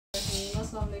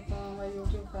अस्सलाम वालेकुम my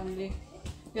YouTube family,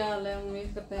 क्या हाल है।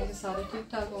 उम्मीद करते हैं कि सारे ठीक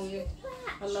ठाक होंगे।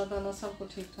 अल्लाह ताला सबको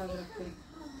ठीक ठाक रखे।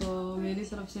 तो मेरी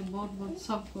तरफ से बहुत बहुत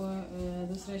सबको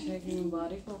दूसरे शे की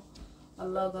मुबारक हो।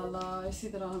 अल्लाह ताला इसी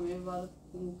तरह हमें इबादत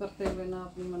करते हुए ना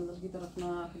अपनी मंजिल की तरफ ना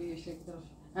आखिरी शे की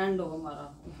तरफ एंड हो हमारा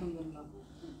अल्हम्दुलिल्लाह।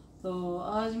 तो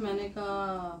आज मैंने कहा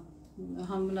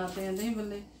हम बनाते हैं दही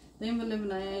बल्ले। दही बल्ले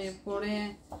बनाए हैं, ये पकौड़े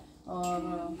हैं और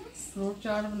फ्रूट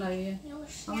चाट बनाई है।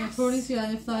 हमने थोड़ी सी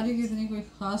आज इफ्तारी की इतनी कोई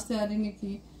ख़ास तैयारी नहीं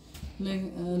की,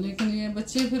 लेकिन ये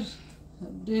बच्चे फिर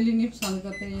डेली नहीं पसंद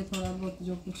करते। ये थोड़ा बहुत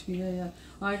जो कुछ किया है या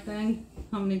आज टाइम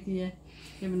हमने किया है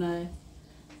ये बनाए,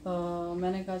 तो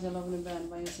मैंने कहा चलो अपने बहन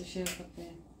भाई से शेयर करते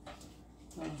हैं।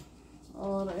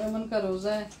 और एमन का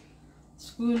रोज़ा है,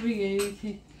 स्कूल भी गई हुई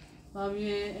थी। अब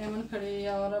ये एमन खड़ी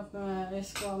है और अब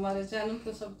इसको हमारे चैनल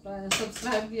को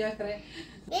सब्सक्राइब किया करें।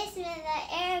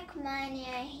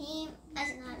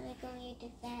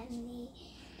 YouTube family,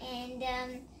 and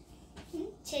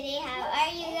today how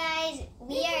are you guys?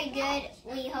 We are good.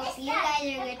 We hope you guys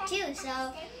are good too. So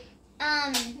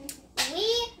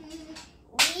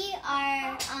we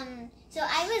are so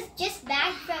I was just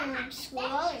back from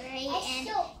school, right? And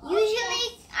usually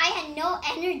I had no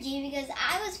energy because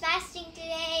I was fasting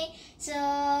today, so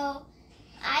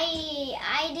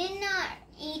I did not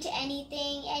eat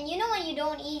anything. And you know when you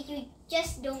don't eat, you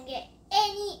just don't get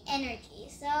any energy.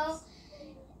 So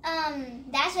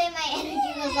that's why my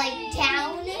energy was like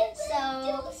down. So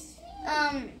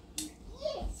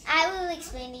I will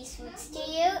explain these foods to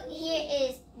you. Here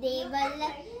is dahi balla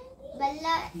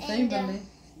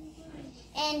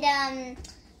and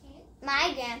my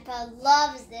grandpa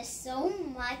loves this so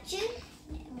much,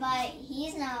 but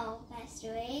he's now passed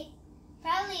away,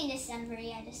 probably in December.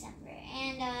 Yeah, December.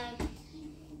 And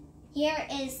here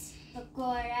is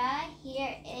pakora.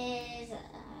 Here is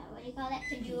what do you call that?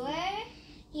 Kajur.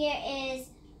 Here is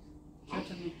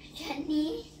chutney.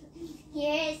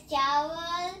 Here is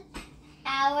chawal,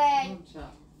 our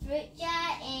fruit jar,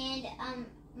 and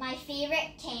my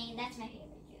favorite tang. That's my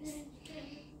favorite juice.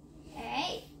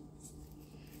 Alright.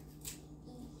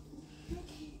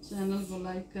 Channel को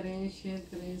like करें, share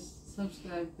करें,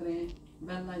 subscribe करें,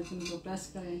 bell icon को press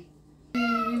करें।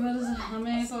 Viewers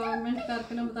हमें comment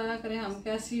करके ना बताया करें हम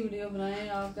कैसी वीडियो बनाएं,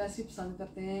 आप कैसी पसंद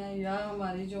करते हैं, या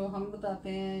हमारी जो हम बताते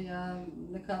हैं या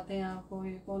दिखाते हैं आपको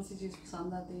ये कौन सी चीज़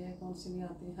पसंद आती है कौन सी नहीं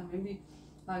आती। हमें भी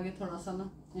आगे थोड़ा सा ना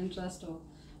इंटरेस्ट हो।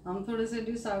 हम थोड़े से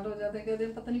डिसाइड हो जाते हैं, कहते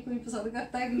हैं पता नहीं कोई पसंद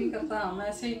करता है कि नहीं करता, हम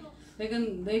ऐसे ही लेकिन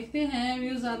देखते हैं,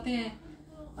 व्यूज़ आते हैं।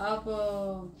 आप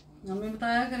हमें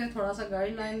बताया करें, थोड़ा सा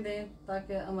गाइडलाइन दें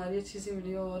ताकि हमारी अच्छी सी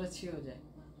वीडियो और अच्छी हो जाए।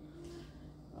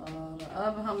 और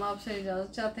अब हम आपसे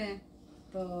इजाज़त चाहते हैं,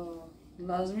 तो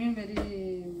लाजमी मेरी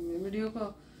वीडियो को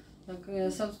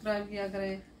सब्सक्राइब किया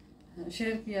करें,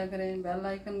 शेयर किया करें, बेल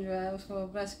आइकन जो है उसको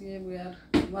प्रेस किए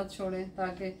बगैर मत छोड़ें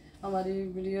ताकि हमारी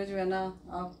वीडियो जो है ना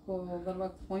आपको बर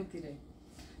वक्त पहुँचती रहे।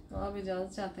 तो अब इजाज़त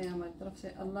चाहते हैं हमारी तरफ से।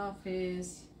 अल्लाह हाफिज़।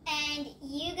 And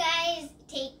you guys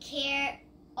take care.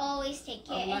 Always take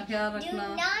care. अपना ख्याल रखना।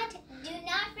 Do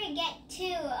not forget to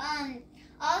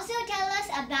also tell us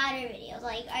about our videos.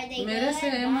 Like, are they मेरे good से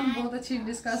or एमन bad? बहुत अच्छी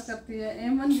डिस्कस करती है।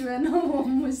 एमन जो है ना वो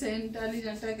मुझसे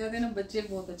इंटेलिजेंट है, कहते हैं ना बच्चे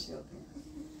बहुत अच्छे होते हैं।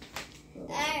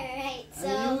 Alright, so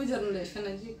न्यू जनरेशन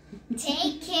है जी।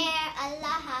 take care.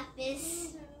 Allah Hafiz.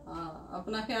 हाँ,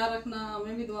 अपना ख्याल रखना,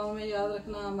 हमें भी दुआओं में याद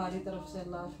रखना हमारी तरफ से।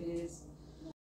 अल्लाह हाफिज़।